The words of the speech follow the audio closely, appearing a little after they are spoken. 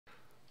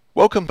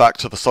Welcome back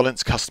to the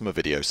Solinst customer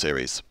video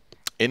series.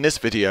 In this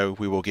video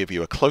we will give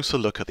you a closer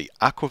look at the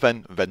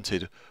AquaVent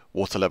vented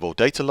water level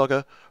data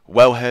logger,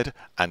 wellhead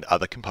and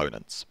other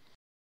components.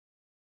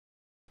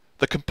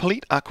 The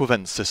complete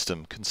AquaVent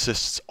system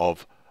consists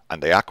of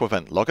an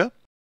AquaVent logger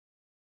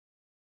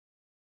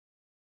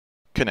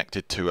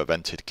connected to a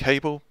vented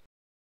cable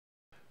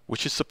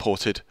which is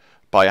supported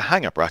by a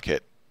hanger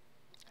bracket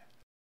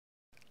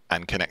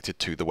and connected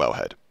to the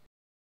wellhead.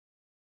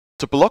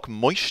 To block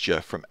moisture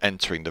from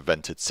entering the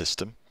vented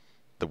system,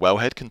 the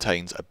wellhead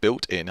contains a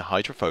built-in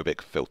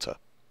hydrophobic filter.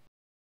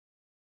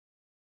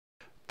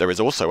 There is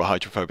also a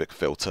hydrophobic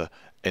filter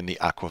in the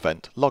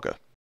AquaVent logger.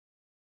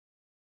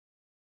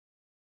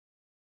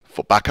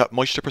 For backup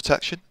moisture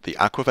protection, the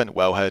AquaVent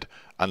wellhead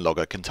and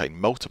logger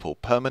contain multiple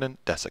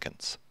permanent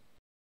desiccants.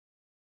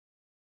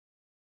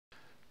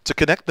 To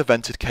connect the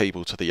vented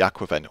cable to the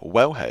AquaVent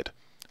wellhead,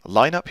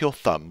 line up your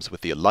thumbs with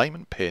the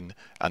alignment pin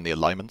and the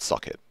alignment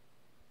socket.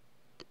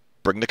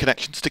 Bring the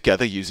connections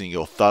together using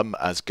your thumb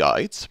as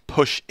guides,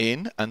 push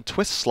in and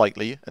twist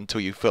slightly until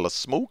you feel a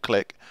small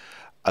click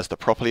as the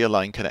properly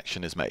aligned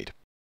connection is made.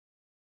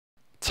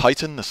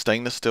 Tighten the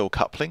stainless steel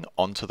coupling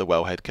onto the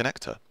wellhead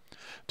connector.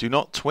 Do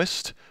not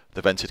twist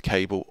the vented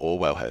cable or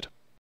wellhead.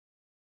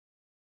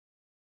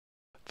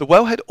 The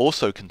wellhead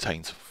also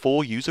contains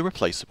 4 user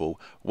replaceable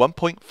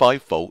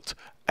 1.5 volt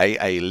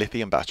AA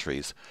lithium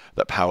batteries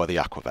that power the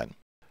AquaVent.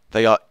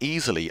 They are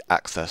easily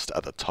accessed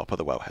at the top of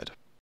the wellhead.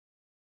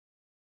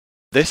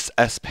 This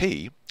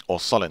SP, or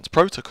Solinst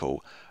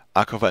protocol,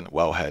 AquaVent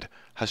wellhead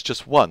has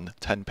just one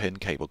 10-pin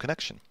cable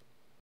connection.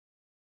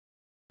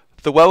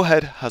 The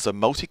wellhead has a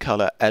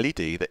multicolour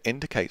LED that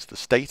indicates the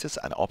status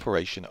and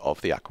operation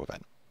of the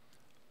AquaVent.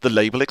 The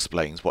label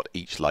explains what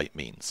each light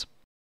means.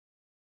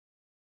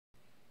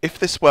 If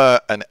this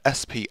were an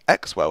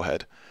SPX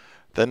wellhead,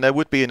 then there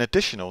would be an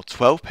additional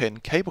 12-pin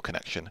cable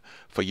connection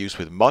for use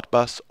with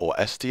Modbus or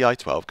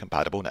SDI12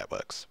 compatible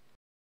networks.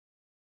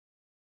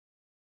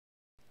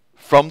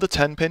 From the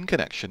 10-pin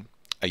connection,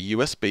 a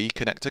USB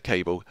connector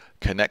cable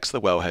connects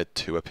the wellhead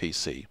to a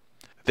PC.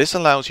 This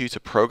allows you to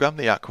program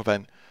the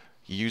AquaVent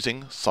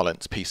using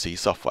Solinst PC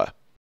software.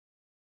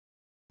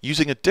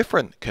 Using a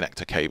different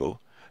connector cable,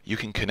 you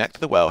can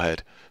connect the wellhead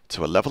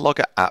to a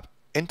Datalogger app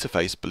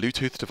interface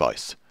Bluetooth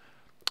device.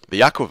 The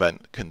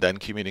AquaVent can then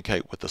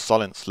communicate with the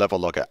Solinst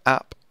Datalogger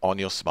app on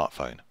your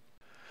smartphone.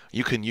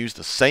 You can use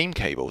the same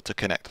cable to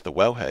connect the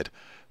wellhead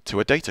to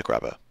a data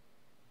grabber.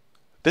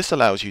 This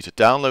allows you to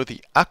download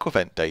the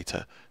AquaVent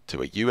data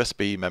to a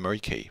USB memory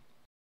key.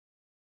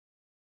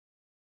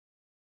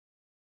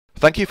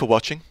 Thank you for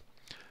watching.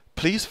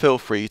 Please feel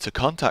free to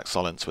contact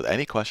Solinst with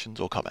any questions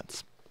or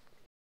comments.